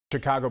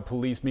Chicago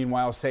police,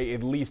 meanwhile, say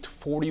at least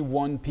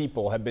 41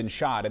 people have been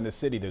shot in the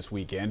city this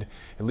weekend,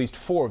 at least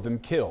 4 of them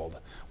killed.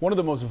 One of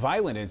the most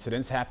violent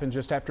incidents happened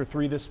just after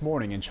 3 this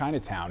morning in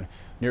Chinatown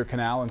near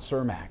Canal and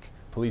Cermak.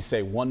 Police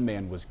say 1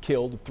 man was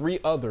killed, 3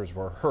 others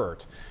were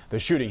hurt. The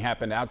shooting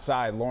happened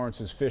outside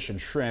Lawrence's Fish and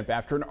Shrimp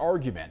after an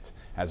argument.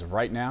 As of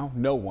right now,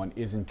 no one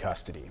is in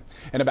custody.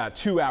 And about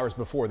 2 hours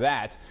before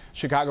that,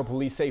 Chicago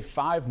police say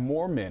 5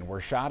 more men were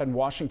shot in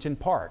Washington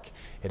Park.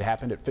 It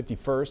happened at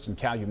 51st and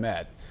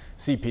Calumet.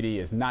 CPD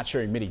is not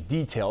sharing many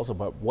details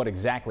about what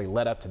exactly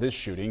led up to this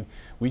shooting.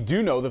 We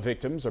do know the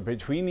victims are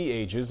between the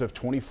ages of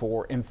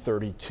 24 and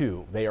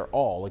 32. They are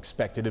all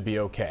expected to be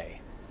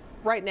okay.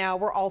 Right now,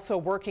 we're also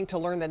working to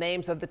learn the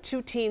names of the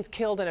 2 teens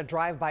killed in a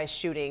drive-by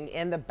shooting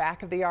in the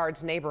Back of the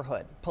Yards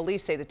neighborhood.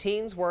 Police say the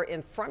teens were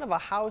in front of a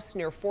house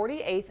near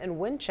 48th and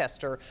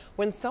Winchester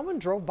when someone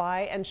drove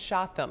by and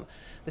shot them.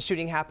 The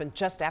shooting happened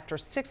just after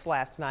 6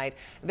 last night.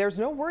 There's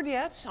no word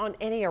yet on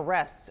any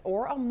arrests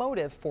or a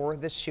motive for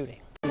this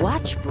shooting.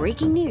 Watch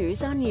breaking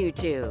news on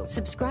YouTube.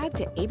 Subscribe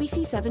to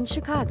ABC7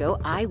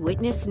 Chicago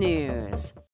Eyewitness News.